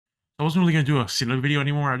I wasn't really gonna do a similar video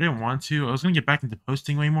anymore. I didn't want to. I was gonna get back into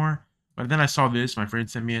posting way more, but then I saw this. My friend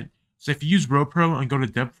sent me it. So if you use RoPro and go to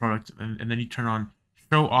Dev Product, and then you turn on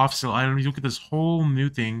Show Off Sale Items, you get this whole new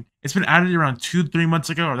thing. It's been added around 2-3 months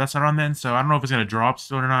ago, or that's around then. So I don't know if it's gonna drop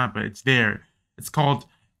still or not, but it's there. It's called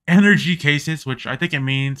Energy Cases, which I think it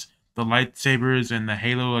means the lightsabers and the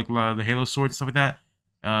Halo, like the Halo swords, stuff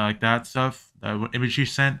like that stuff. Image you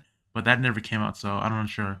sent, but that never came out, so I'm not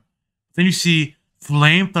sure. Then you see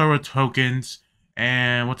flamethrower tokens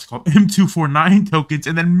and what's it called M249 tokens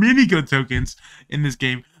and then minigun tokens in this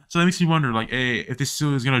game. So that makes me wonder, like, hey, if this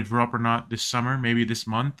still is gonna drop or not this summer, maybe this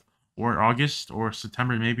month or August or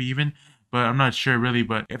September, maybe even. But I'm not sure really.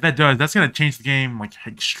 But if that does, that's gonna change the game like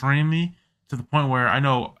extremely to the point where I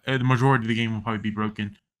know the majority of the game will probably be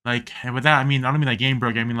broken. Like, and with that, I mean, I don't mean like game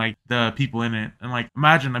broke. I mean like the people in it. And like,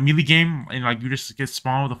 imagine a melee game and like you just get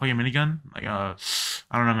spawned with a fucking minigun. Like, I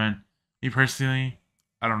don't know, man. Me personally,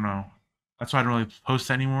 I don't know. That's why I don't really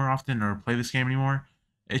post anymore often or play this game anymore.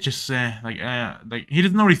 It's just like he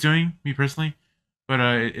doesn't know what he's doing. Me personally, but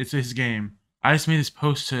it's his game. I just made this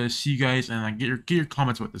post to see you guys and like get your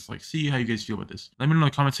comments about this. Like, see how you guys feel about this. Let me know in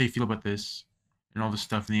the comments how you feel about this and all this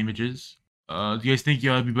stuff in the images. Do you guys think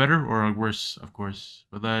it'd be better or worse? Of course,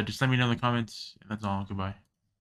 but just let me know in the comments. And that's all. Goodbye.